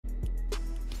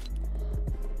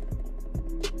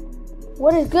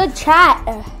What is good, chat?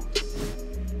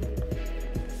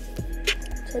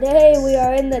 Today we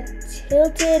are in the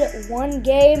Tilted Tilted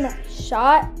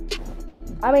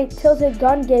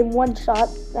Gun Game one shot.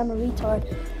 I'm a retard.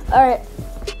 All right.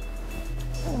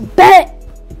 Bet.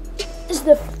 This is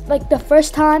the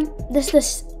first time. This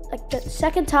is the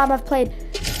second time I've played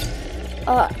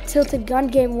Tilted Gun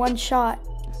Game one shot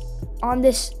on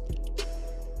this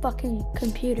fucking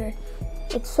computer.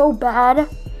 It's so bad.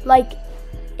 Like,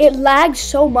 it lags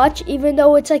so much, even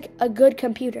though it's like a good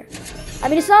computer. I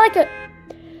mean, it's not like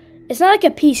a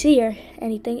PC or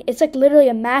anything. It's like literally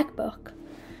a MacBook.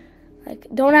 Like,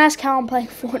 don't ask how I'm playing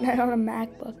Fortnite on a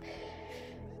MacBook.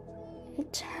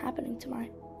 What's happening to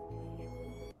my...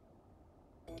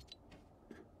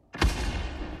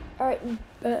 Alright,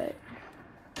 we're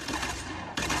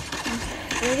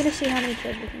gonna see how many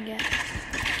kills we can get.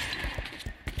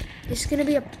 This is gonna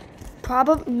be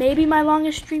maybe my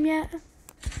longest stream yet.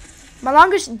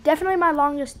 Definitely my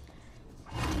longest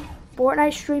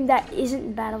Fortnite stream that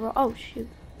isn't Battle Royale. Oh shoot,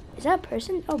 is that a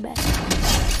person? Oh, bad.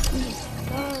 Oh my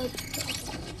god.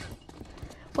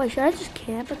 Wait, should I just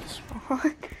camp at the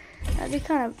spawn? That'd be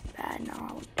kind of bad. No,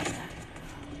 I wouldn't do that.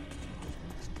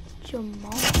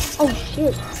 Jamal. Oh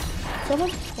shit. Someone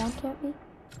spawn camp me?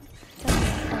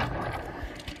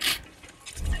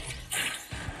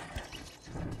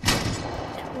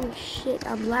 Oh shit,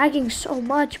 I'm lagging so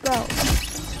much, bro.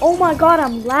 Oh my god,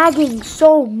 I'm lagging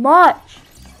so much.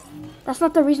 That's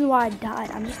not the reason why I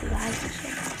died. I'm just lagging so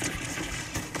much.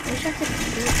 I wish I could do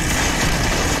it.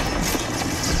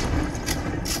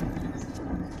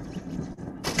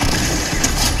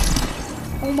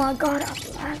 Oh my god, I'm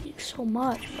lagging so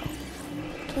much, bro.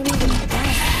 Can't even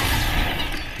die.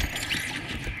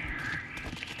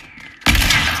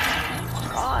 Oh my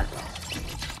god, bro.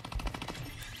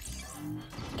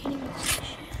 Can't even see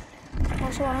shit.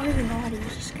 Also, I don't even know how to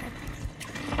use this gun.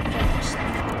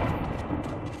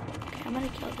 Okay, I'm gonna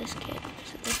kill this kid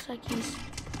because it looks like he's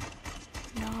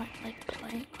not like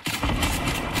playing.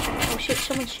 Oh shit,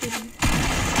 someone's shooting.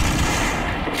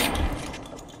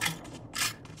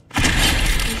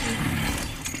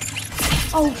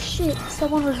 Oh shit,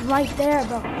 someone was right there,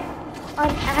 bro.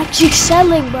 I'm actually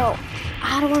selling, bro.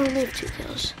 I don't want to leave 2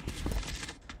 kills.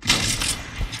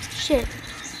 Shit.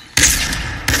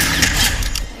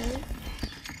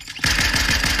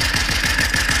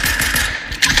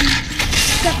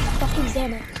 Fucking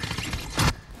damn it.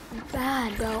 I'm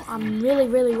bad, bro. I'm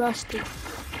really rusty.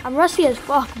 I'm rusty as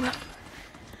fuck, bro.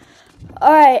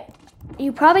 Alright.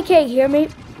 You probably can't hear me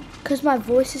because my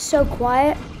voice is so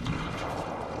quiet.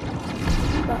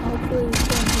 But hopefully you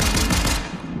can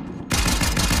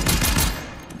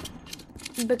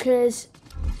hear me. Because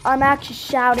I'm actually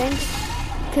shouting.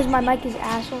 Because my mic is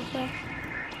asshole, so.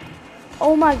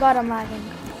 Oh my god, I'm lagging.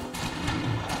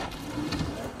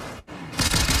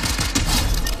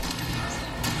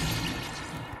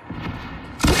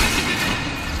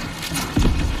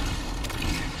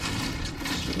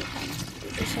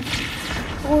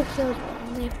 Four kills, bro. I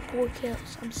only have 4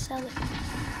 kills. I'm selling.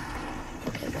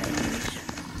 Okay, wait.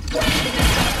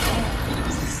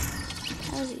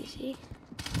 That was easy.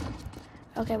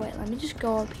 Okay, wait. Let me just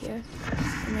go up here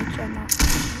and make sure I'm not.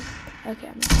 Okay,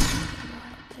 I'm not.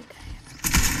 Okay.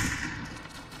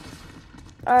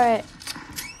 Alright.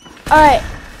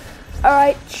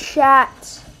 Alright,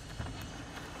 chat.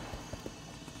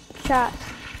 Chat.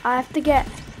 I have to get...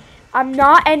 I'm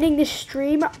not ending this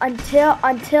stream until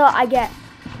I get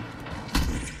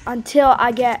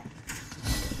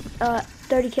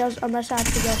 30 kills, unless I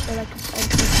have to go for like an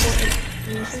important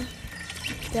reason.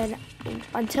 Then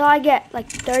until I get like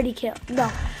 30 kills.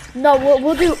 No,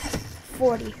 we'll do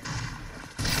 40.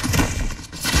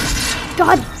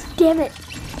 God damn it.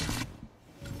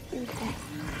 Okay.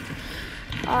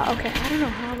 Okay, I don't know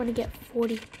how I'm gonna get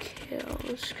 40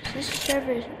 kills because this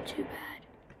server isn't too bad.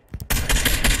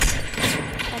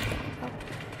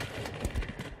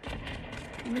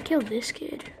 I'm gonna kill this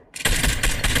kid.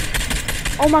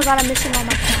 Oh my god, I'm missing all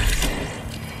my shots.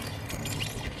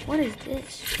 What is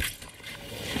this?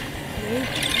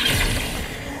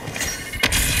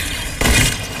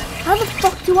 How the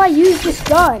fuck do I use this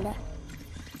gun?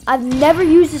 I've never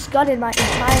used this gun in my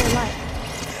entire life.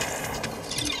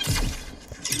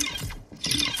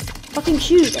 Fucking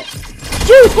shoot it.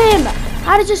 Shoot him!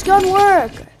 How does this gun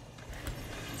work?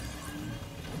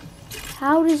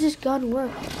 How does this gun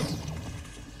work?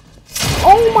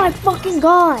 Oh my fucking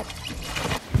god!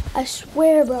 I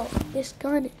swear, bro, this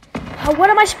gun.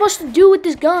 What am I supposed to do with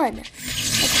this gun? Like,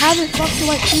 how the fuck do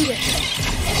I shoot it?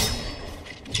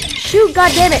 Shoot,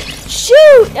 goddammit!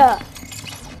 Shoot!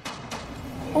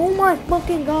 Oh my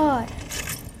fucking god!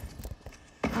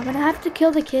 I'm gonna have to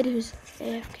kill the kid who's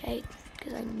AFK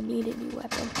because I need a new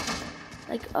weapon.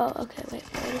 Like, oh, okay, wait,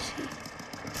 where is he?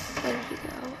 Where did he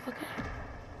go? Okay.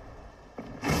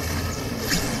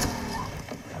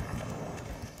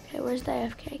 Okay, where's the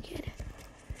AFK kid?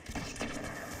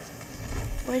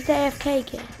 Where's the AFK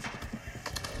kid?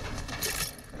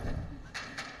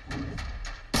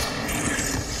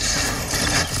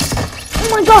 Oh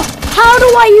my god, how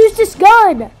do I use this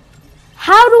gun?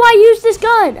 How do I use this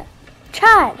gun?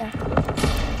 Chat.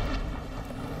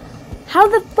 How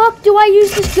the fuck do I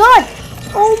use this gun?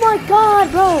 Oh my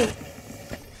god, bro.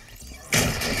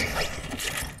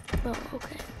 Oh,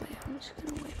 okay. Wait, I'm just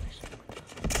gonna wait for someone.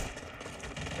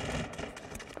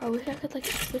 I wish I could like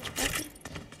switch weapons.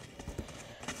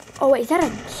 Oh wait, is that a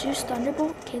Zeus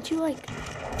Thunderbolt? Can't you like?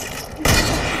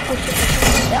 Oh shit!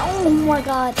 Oh my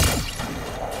god!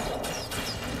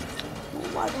 Oh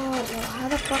my god, bro! How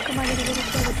the fuck am I gonna get a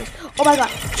kill with this? Oh my god!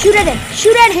 Shoot at him!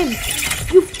 Shoot at him!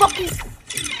 You fucking!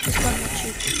 This gun won't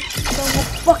shoot. This gun won't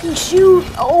fucking shoot!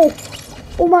 Oh!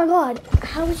 Oh my god!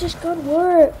 How does this gun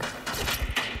work?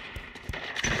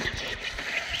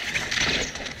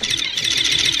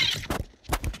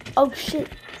 Oh shit!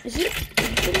 Is it?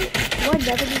 What?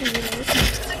 Never need to reload.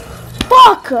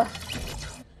 Fuck!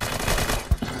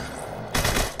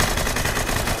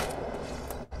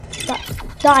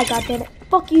 Die, goddammit.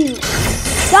 Fuck you.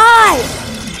 Die!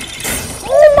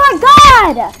 Oh my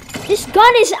god! This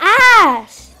gun is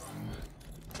ass!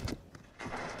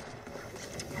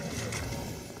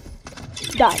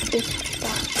 Die, bitch.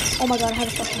 Die. Oh my god, how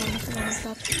the fuck am I missing on this?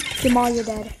 Jamal, you're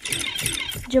dead.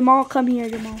 Jamal, come here,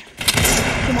 Jamal.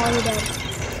 Jamal, you're dead.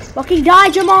 Fucking die,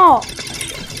 Jamal!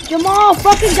 Jamal,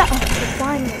 fucking die! Oh,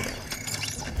 finally.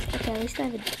 Okay, at least I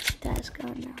have a status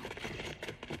gun now.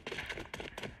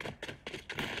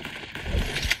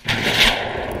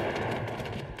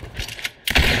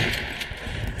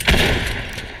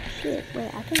 Shit, wait,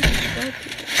 I can destroy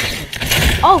people.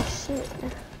 Oh, shit.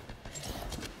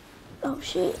 Oh,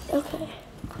 shit, okay.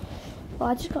 Well,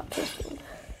 I just got pistoled.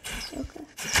 Okay.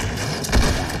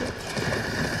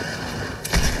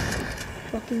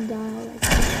 Fucking die already.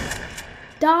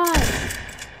 Die!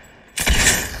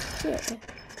 Shit.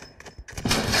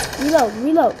 Reload,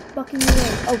 reload. Fucking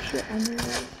reload. Oh shit, I'm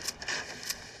reloading.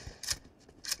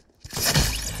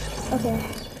 Okay.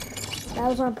 That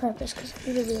was on purpose because I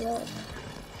need to reload.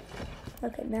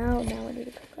 Okay, now I need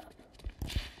to cook up.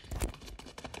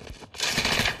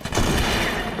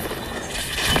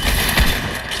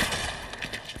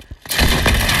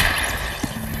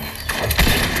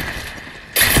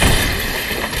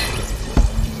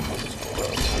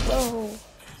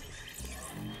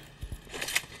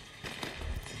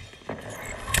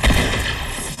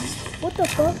 What the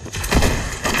fuck?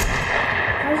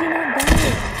 How's he not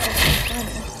dying?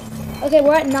 Okay,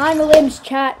 we're at 9 limbs,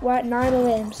 chat. We're at 9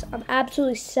 limbs. I'm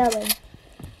absolutely selling.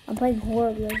 I'm playing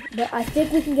horribly, but I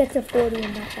think we can get to 40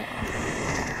 in that time.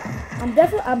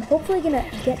 I'm hopefully gonna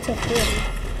get to 40.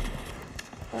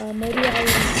 Maybe I'll even get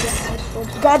high score.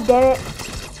 God damn it.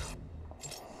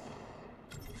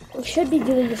 We should be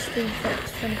doing the stream for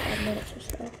like 25 minutes or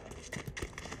so.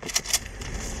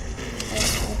 I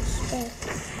expect.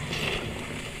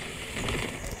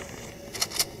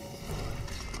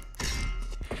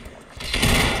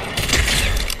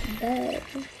 Bad.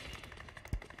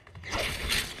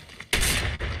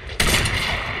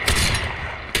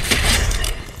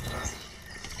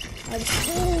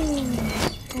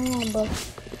 Come on, bro.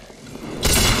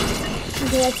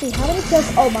 Okay, let's see. How many kills?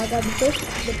 Oh my god,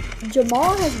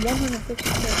 Jamal has 150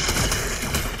 kills.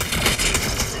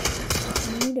 I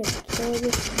need to kill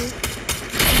this dude.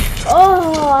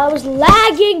 Oh, I was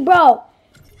lagging, bro.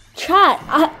 Chat,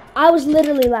 I was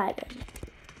literally lagging.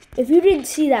 If you didn't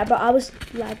see that, bro, I was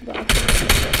lagging, bro.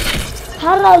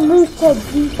 How did I lose to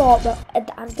default, bro?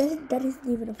 That isn't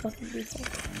even a fucking default.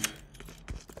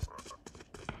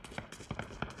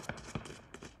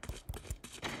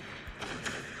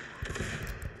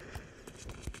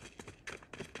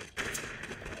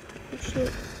 Oh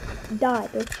shit. Die,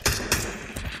 bitch.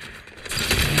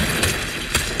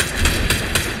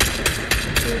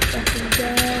 You're fucking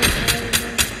dead.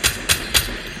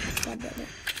 God damn it.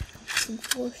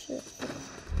 Enforce it.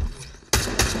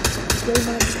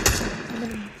 I'm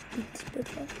gonna beat this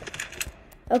bitch up.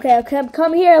 Okay,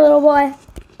 come here, little boy.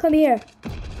 Come here.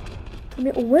 Come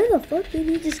here. Where the fuck did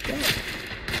he just go?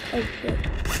 Oh shit.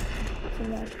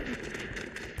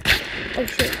 Oh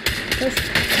shit.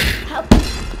 Help.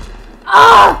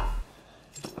 Ah!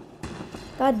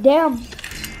 God damn. Oh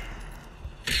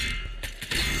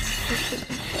shit.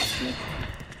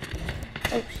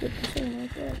 Oh shit, there's someone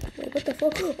right there. Wait, what the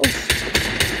fuck? Oh shit.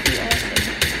 Awesome.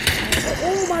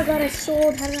 Oh my god, I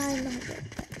sold. How did I not get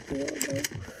that deal, bro?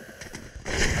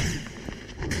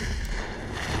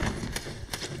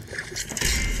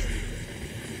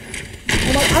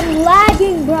 I'm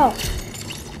lagging, bro.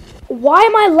 Why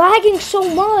am I lagging so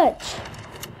much?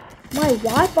 My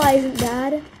Wi-Fi isn't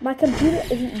bad. My computer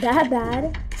isn't that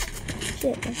bad.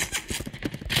 Shit.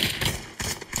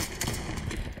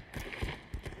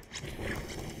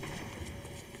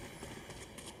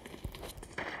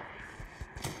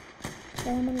 So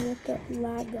I'm gonna let that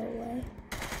lag go away.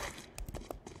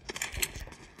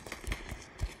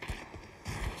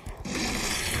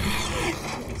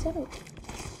 Is that okay?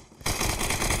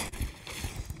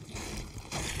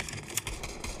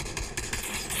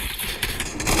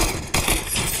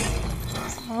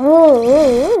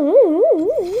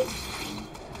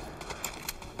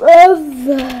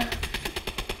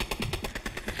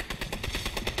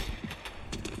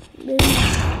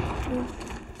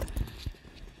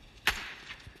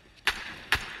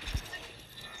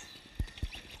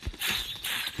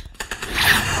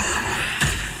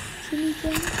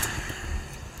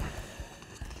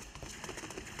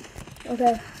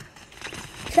 Okay.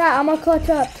 Chat, I'm gonna clutch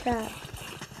up, chat.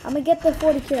 I'm gonna get the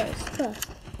 40 kills. Trust.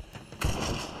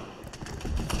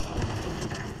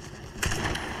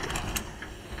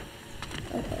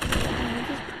 Okay.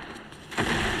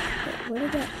 Where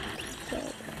did that go?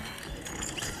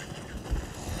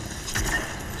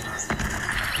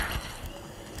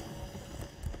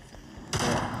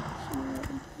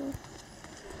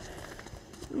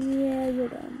 Yeah, you're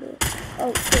done, dude.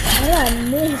 Oh, shit. How did I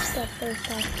miss that first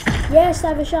time? Yes, I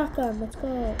have a shotgun. Let's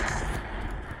go.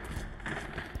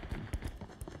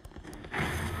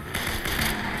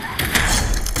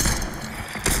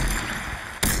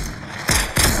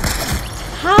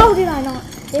 How did I not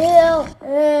kill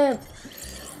him?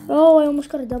 Oh, I almost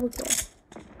got a double kill.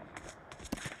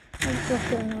 I'm still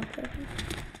killing off there.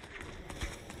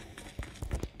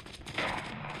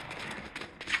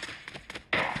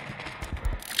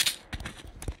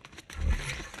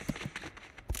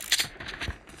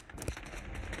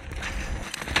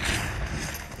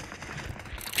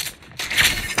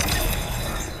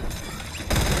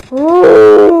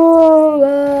 Bro,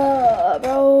 God.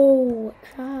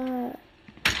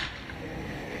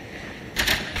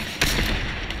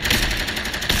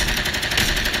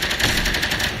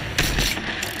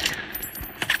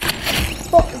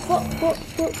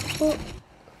 Fuck.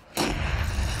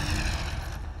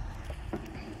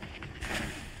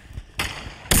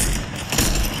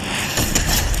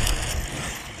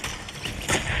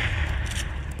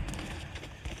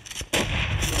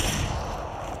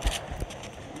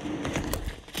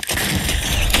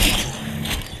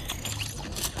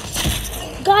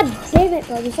 God damn it,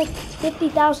 bro. There's like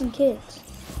 50,000 kids.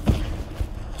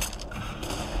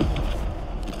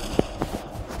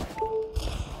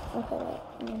 Okay,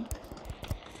 wait.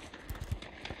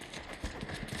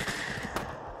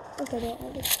 Okay, wait.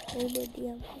 I just over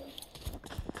DM.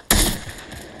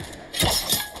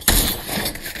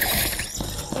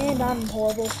 And I'm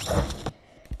horrible.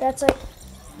 That's like...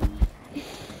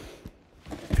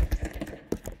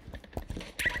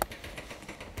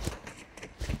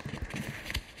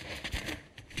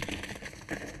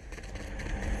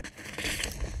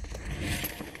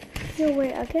 Yo,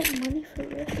 wait, I get money for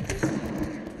this.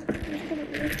 I'm just gonna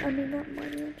risk. I mean, not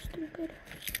money, I'm stupid.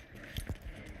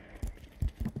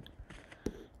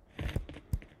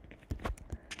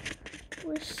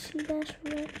 Where's Seabass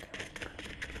Rick?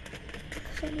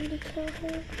 Because I need to kill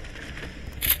him.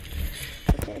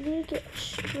 Okay, I need to get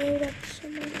straight up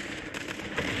someone.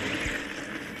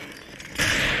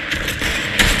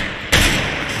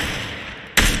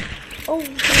 Oh,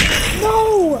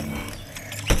 no!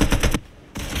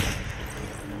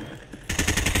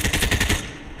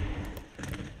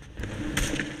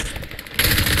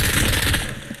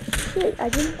 I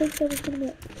didn't think that was gonna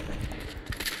be.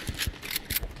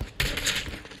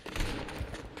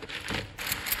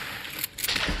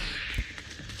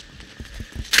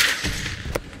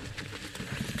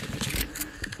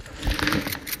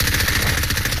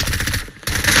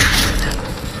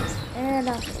 And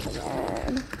up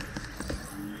again.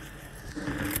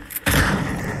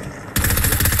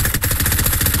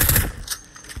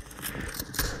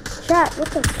 Chat, what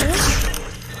the fuck?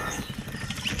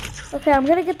 Okay, I'm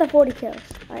gonna get the 40 kills.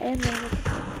 I am gonna get the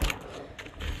 40.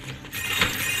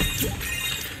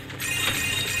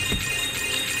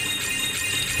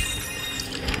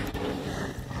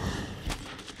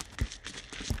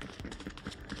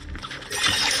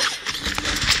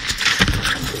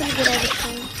 I'm gonna get all the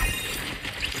kills.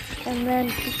 And then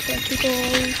people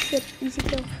always get easy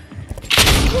kill.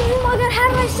 Oh my god, how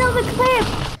did I sell the clip?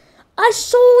 I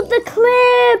sold the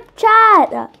clip,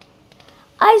 chat.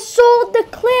 I sold the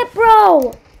clip,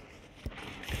 bro.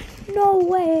 No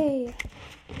way.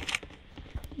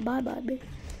 Bye-bye, bitch.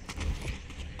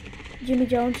 Jimmy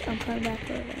Jones, I'm coming back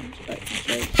for revenge. But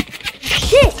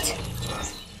shit!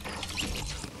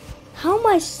 How am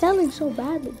I selling so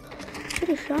badly? Should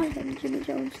have shot him, Jimmy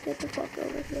Jones. Get the fuck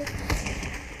over here.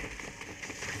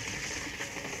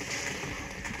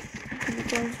 Jimmy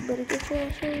Jones, you better get your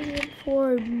ass over here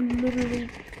before I literally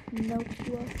melt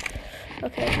you up.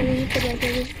 Okay, so we put right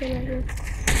here, we put right here.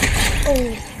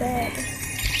 Oh, bad.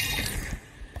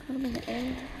 Put him in the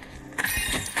air.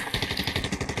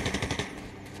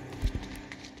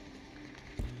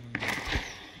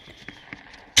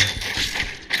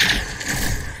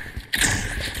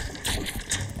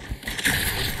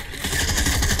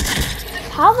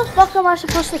 How the fuck am I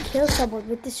supposed to kill someone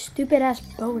with this stupid ass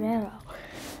bow and arrow?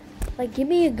 Like, give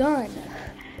me a gun.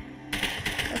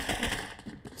 Okay.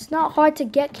 It's not hard to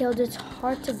get killed, it's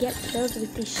hard to get killed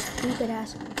with these stupid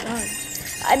ass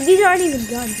guns. These aren't even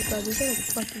guns, bro. These are like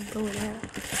fucking bow and arrow.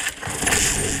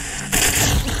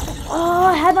 Oh,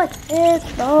 I had my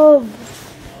fifth bow.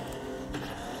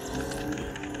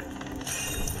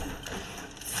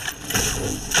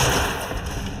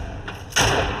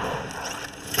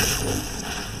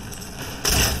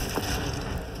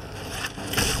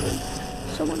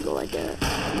 Someone go like that.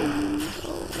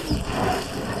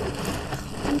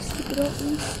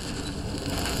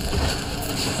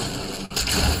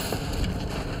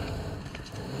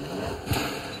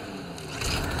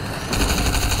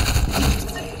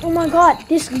 Oh my god,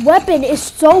 this weapon is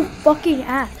so fucking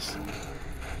ass.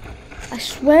 I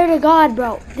swear to God,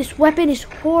 bro, this weapon is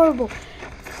horrible.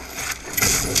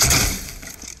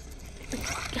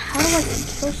 How do I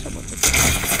kill someone with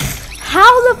this?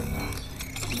 How the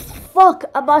fuck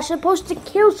am I supposed to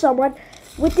kill someone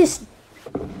with this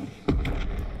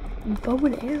bow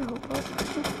and arrow, bro?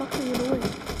 That's so fucking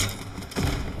annoying.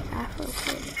 Afro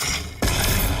kid.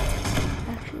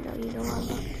 Actually, no, you know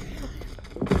what?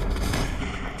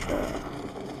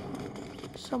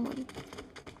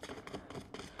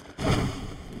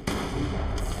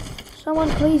 Someone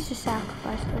please just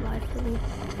sacrifice their life for me.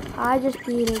 I just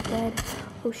need it dead.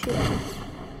 Oh shit.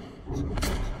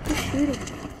 Who's shooting?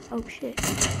 Oh shit.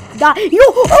 Die. Yo!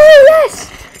 Oh yes!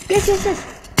 Yes, yes, yes.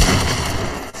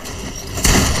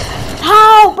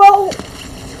 How, bro?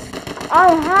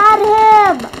 I had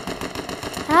him!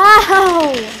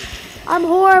 How? I'm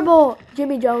horrible.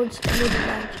 Jimmy Jones, I need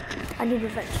revenge. I need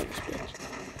revenge for this bitch.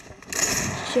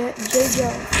 J.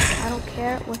 Jones, I don't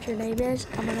care what your name is.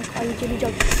 I'm gonna call you Jimmy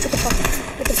Jones. What the fuck?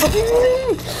 What the fuck?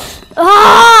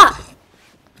 Ah!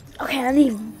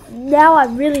 Okay, now I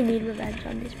really need revenge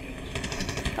on this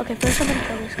bitch. Okay, first I'm gonna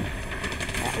kill this guy.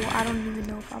 Well, I don't even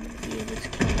know if I'm gonna be able to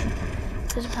kill him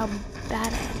because of how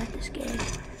bad I am at this game.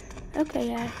 Okay,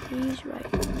 yeah, he's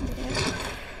right there.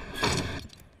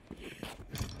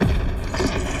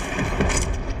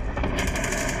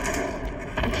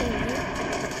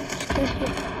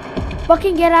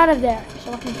 Fucking get out of there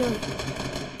so I can kill you.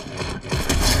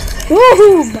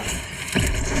 Boom!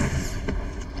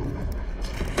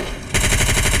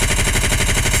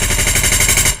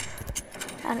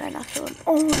 How did I not kill him?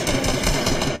 Oh,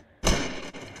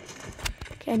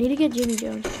 okay, I need to get Jimmy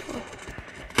Jones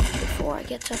before I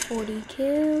get to 40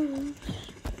 kills.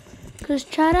 Cause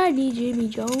Chad, I need Jimmy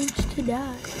Jones to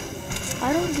die.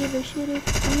 I don't give a shit if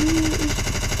he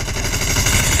is.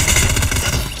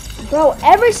 Bro,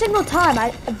 every single time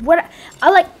I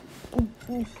like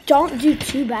don't do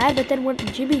too bad, but then when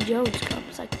Jimmy Jones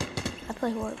comes, like I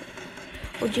play horrible.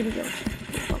 Oh, Jimmy Jones,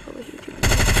 fuck over here,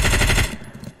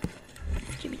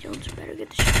 Jimmy Jones better get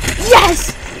the shot.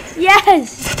 Yes,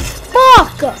 yes,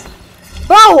 fuck,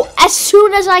 bro. As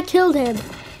soon as I killed him,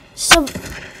 some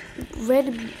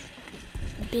random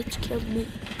bitch killed me.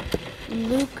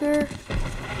 Luker,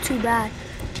 too bad.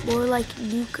 More like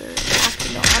Nuker.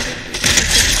 Actually, no, I'm gonna do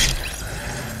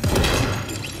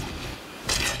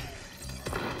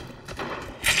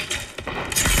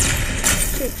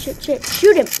Shit.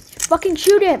 Shoot him. Fucking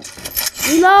shoot him.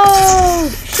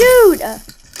 Reload. Shoot.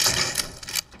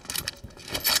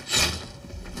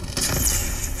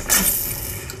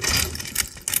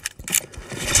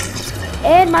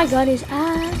 And my gun is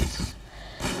ass.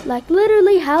 Like,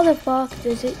 literally, how the fuck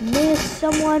does it miss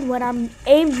someone when I'm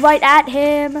aimed right at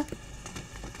him?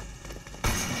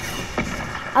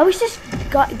 I wish this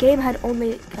game had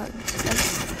only guns.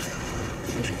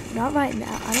 Like, not right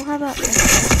now. I don't have a...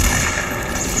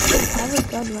 I have a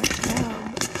gun right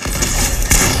now.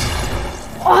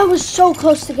 Oh, I was so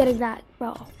close to getting that,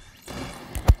 bro.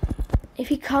 If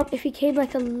he came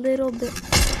like a little bit.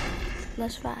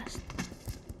 less fast.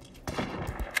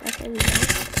 Okay, we go.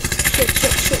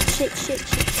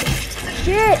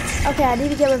 Shit! Okay, I need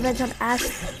to get revenge on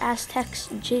Aztecs,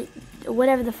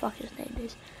 whatever the fuck his name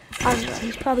is. I don't know,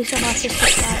 he's probably some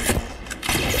autistic guy.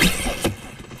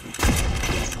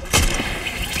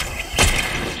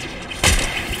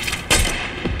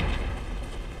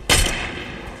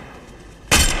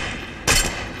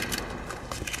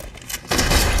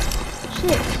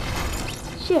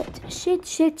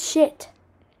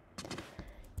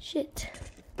 Shit.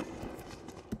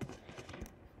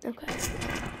 Okay.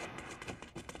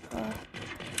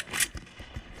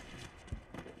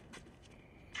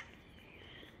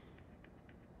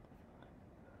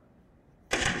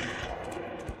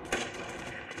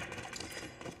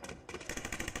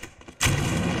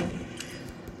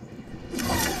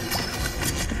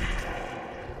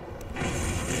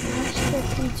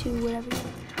 To whatever.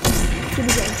 Give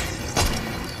me those.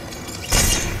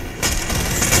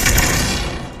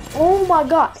 Oh my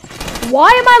god. Why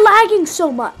am I lagging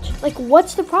so much? Like,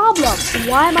 what's the problem?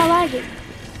 Why am I lagging?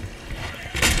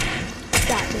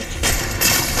 That bitch.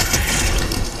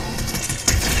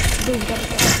 Boom, double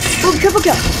kill. Boom, triple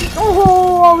kill.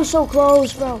 Oh, I was so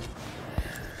close, bro.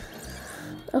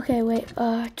 Okay, wait.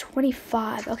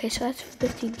 25. Okay, so that's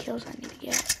 15 kills I need to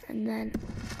get. And then...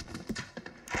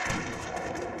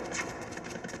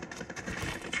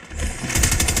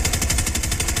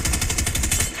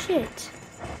 Shit.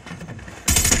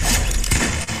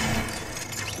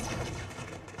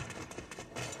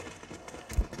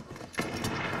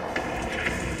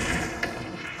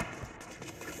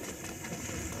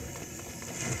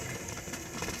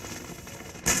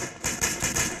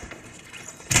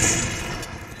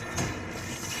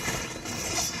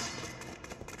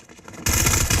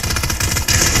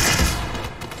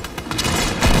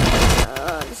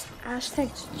 This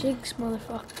Aztec's jigs,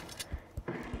 motherfucker.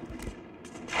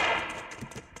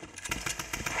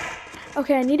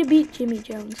 Okay, I need to beat Jimmy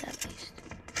Jones at least.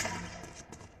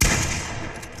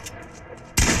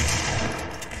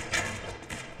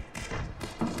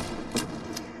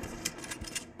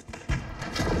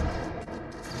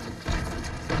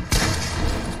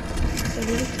 I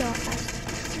need to kill Aztec.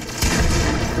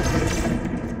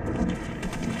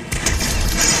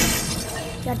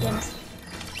 God damn it.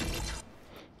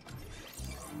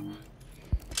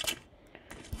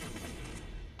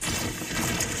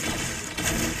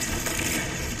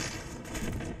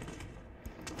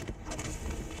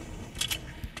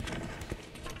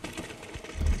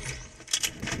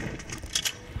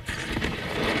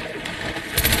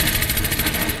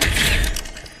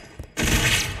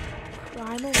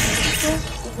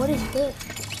 What is this?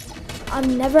 I've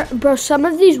never, bro, some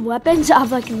of these weapons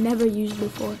I've like never used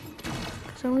before.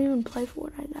 Cause I don't even play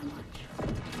Fortnite that much.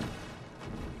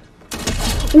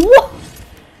 What?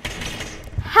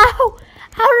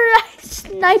 How did I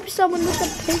snipe someone with a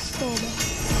pistol?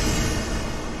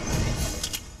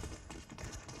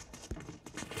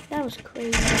 That was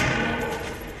crazy.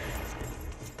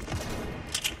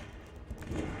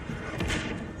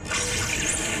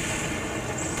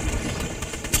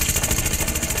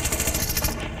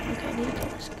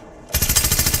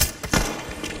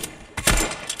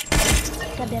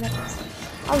 God damn it.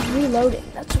 I was reloading.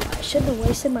 That's why I shouldn't have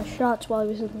wasted my shots while I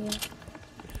was in the air.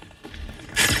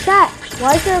 Chat,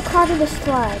 why is there a communist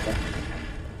flag?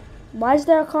 Why is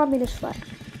there a communist flag?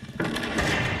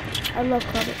 I love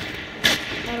communists.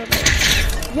 I don't know.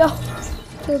 Yo!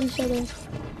 Killed each other.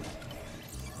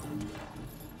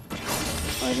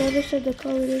 I never said the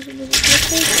communism was a good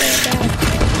thing or bad.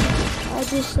 I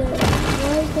just said,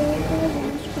 why is there a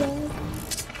communist flag?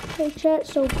 Hey chat,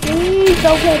 so please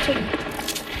don't cancel me.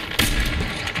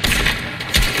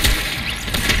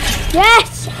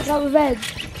 Yes! I got revenge.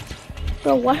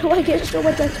 Bro, why do I get so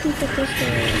much XP for pistol?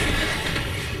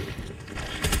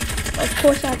 Of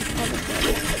course I have a comment.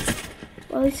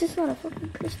 Well, at least it's not a fucking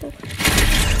pistol.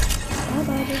 Bye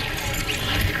bye.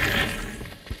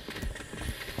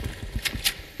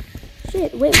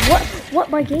 Shit, wait, what?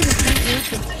 My game is not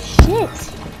working. Shit!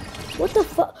 What the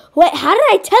fuck? Wait, how did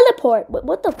I teleport?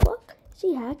 What the fuck? Is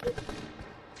he hacking?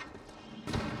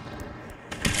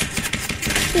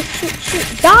 Shit.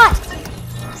 Die!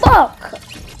 Fuck!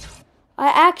 I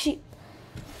actually...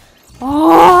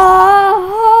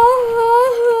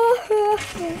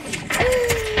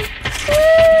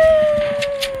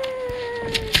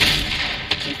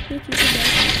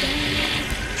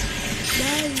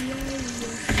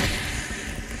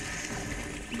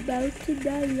 About to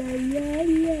die, I'm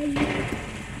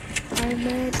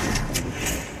mad.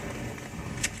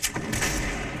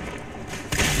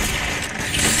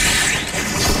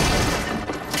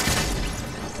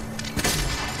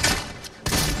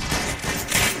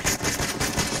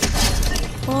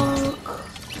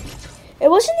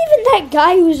 wasn't even that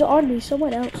guy who was on me.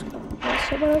 Someone else.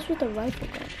 Someone else with a rifle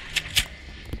gun.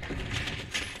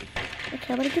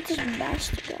 Okay, I'm gonna get this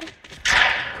master guy.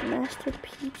 Master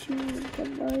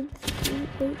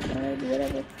P21989,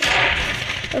 whatever.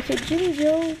 Okay, Jimmy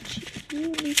Joe, you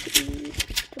need to be.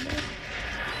 Come on.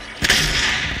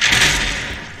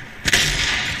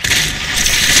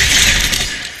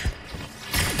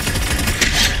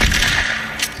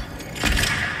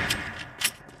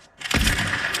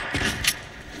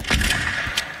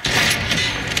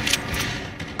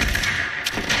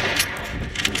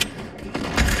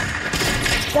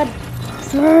 God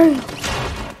darn.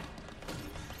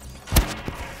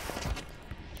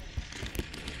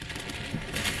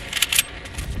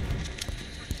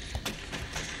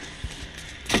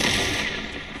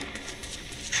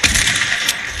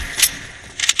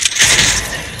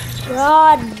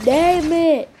 God damn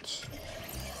it.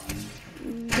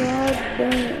 God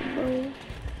damn, bro.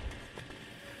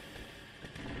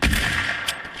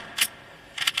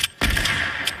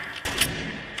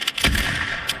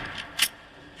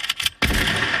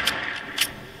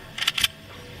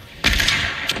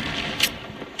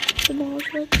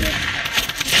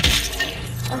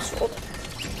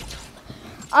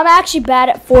 I'm actually bad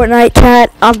at Fortnite, chat.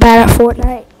 I'm bad at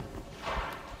Fortnite.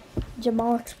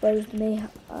 Jamal exposed me.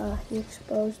 He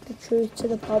exposed the truth to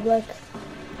the public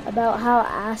about how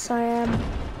ass I am.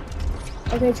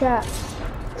 Okay, chat.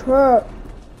 Chat.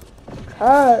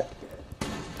 I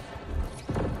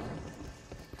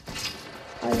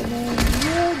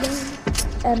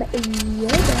am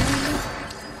Yoda.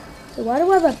 So why do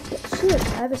I have a shit? I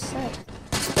have a sight.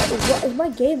 Is my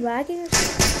game lagging or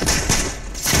something?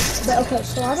 But okay,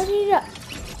 so I'm gonna need to.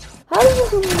 How do we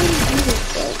do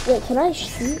this, bro? Wait, can I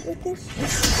shoot with this? I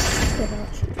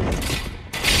cannot shoot.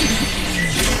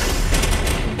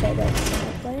 Okay, that's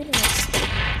not playing it.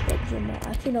 Wait, Jamal.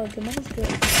 Actually, no, Jamal's good.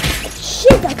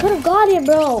 Shit, I could have got him,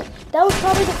 bro. That was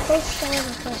probably the closest shot I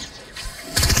ever got.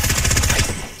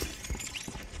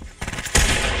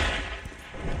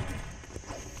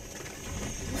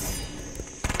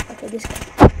 Okay, this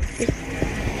guy. This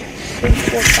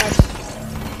 4, 5.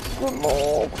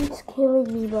 Oh, he's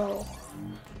killing me, bro.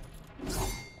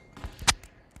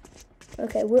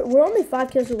 Okay, we're only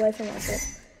 5 kills away from our goal.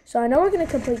 So I know we're gonna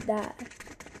complete that.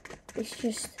 It's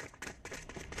just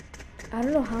I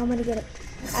don't know how I'm gonna get it.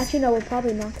 Actually no, we're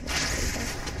probably not gonna complete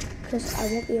that. Because I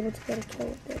won't be able to get a kill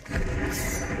with this.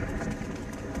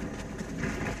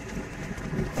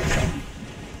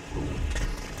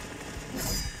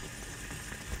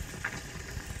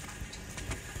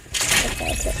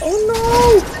 Okay. Oh no!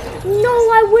 No,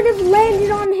 I would have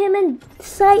landed on him in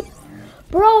sight.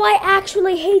 Bro, I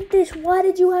actually hate this. Why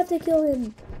did you have to kill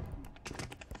him?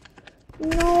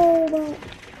 No, bro.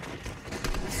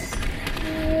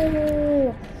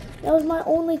 No. That was my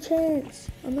only chance.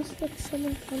 Unless like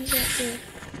someone comes out here.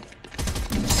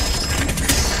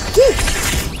 Dude!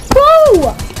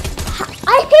 Bro!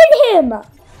 I hit him!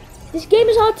 This game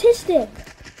is autistic.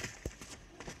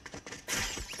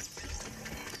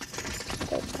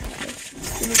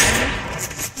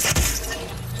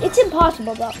 It's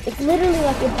impossible, bro. It's literally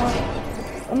like impossible.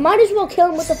 I might as well kill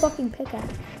him with a fucking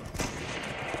pickaxe.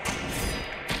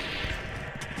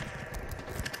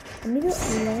 I need to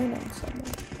land on someone.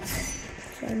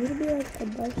 So I need to be like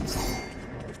above.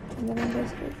 And then I'm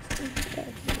basically shit.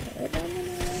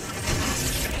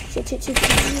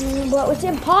 Bro, it's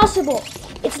impossible.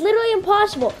 It's literally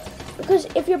impossible. Because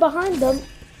if you're behind them,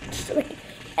 like,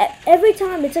 every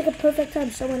time it's like a perfect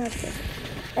time someone else does it.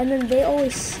 And then they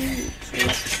always see you. So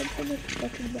like something like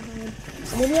fucking behind.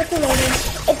 And then you have to land them.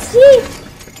 And see,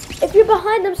 if you're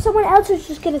behind them, someone else is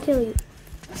just gonna kill you.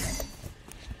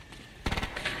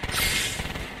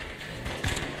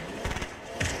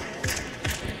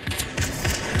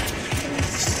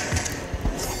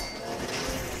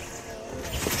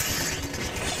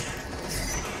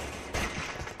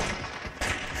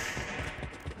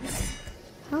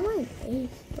 How am I an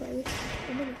ace, bro?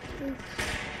 I'm an ace.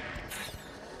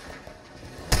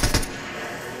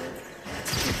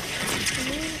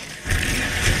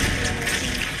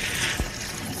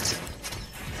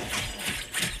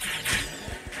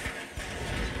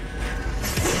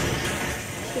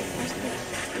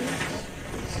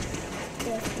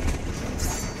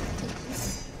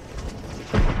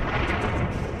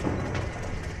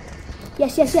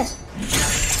 Yes.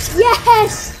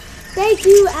 Yes! Thank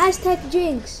you, Aztec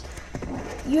Jinx.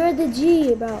 You're the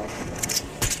G, bro.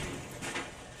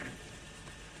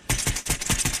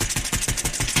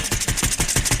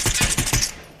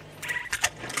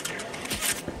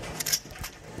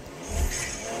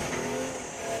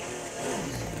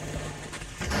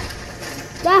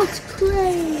 That's crazy.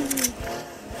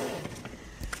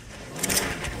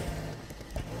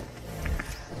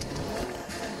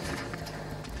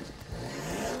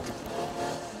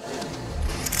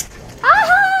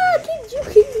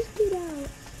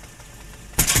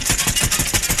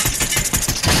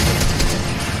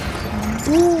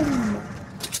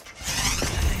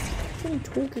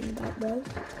 talking about, bro?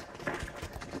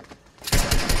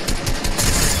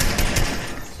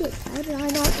 Shit, how did I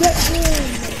not get him?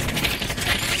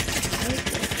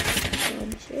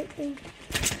 Shit.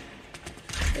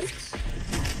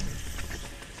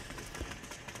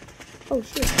 Oh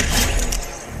shit.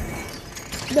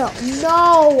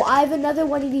 No, I have another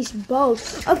one of these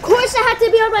bows. Of course I have to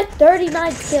be on my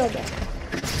 39 kill then.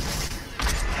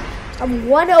 I'm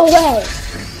one away.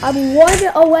 Man.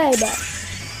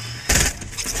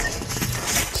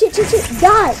 Shit.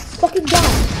 Die. Fucking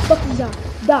die.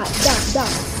 Die.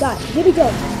 Give me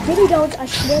Jones. I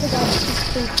swear to God.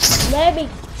 Let me.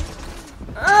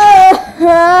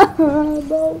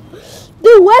 No.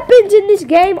 The weapons in this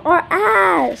game are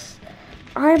ass.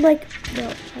 I'm like,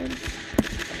 no.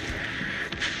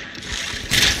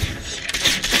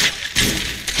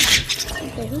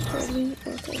 Okay, who told me?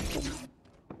 Okay.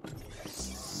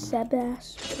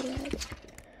 Sebastian.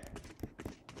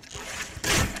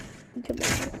 Jamal.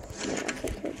 No, I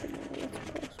can't kill Jamal. That's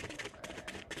possible.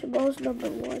 Jamal's number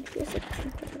 1. He has a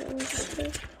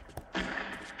 200.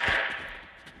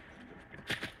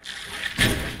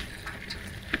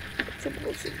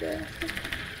 Jamal's in there.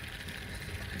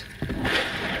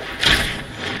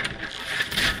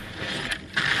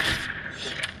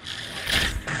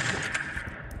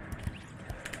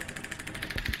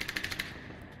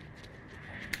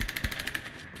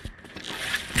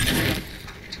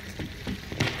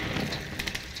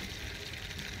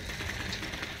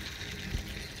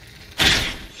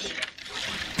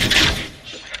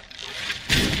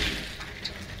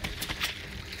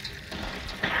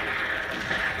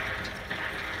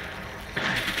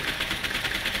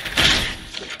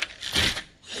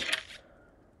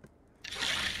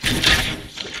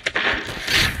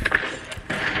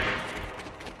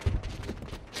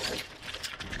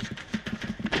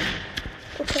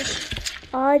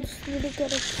 I just need to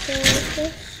get a kill with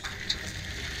this.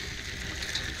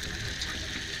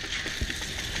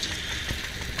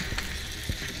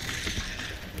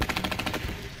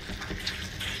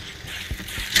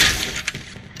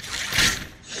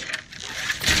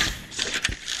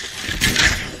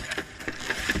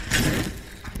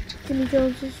 Jimmy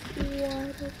Jones is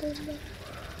wide open now.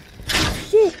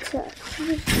 Shit!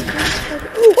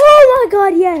 Oh my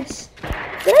God, yes!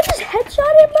 Did I just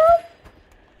headshot him, bro?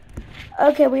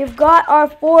 Okay, we've got our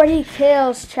 40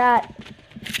 kills, chat.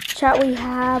 Chat, we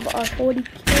have our 40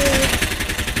 kills.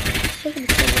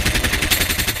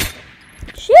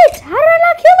 Shit! How did I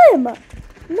not kill him?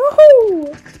 No!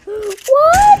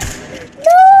 What?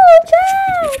 No,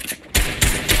 chat!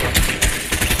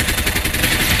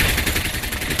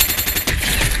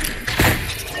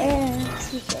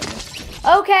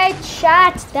 Okay,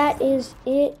 chat, that is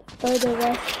it for the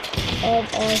rest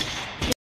of our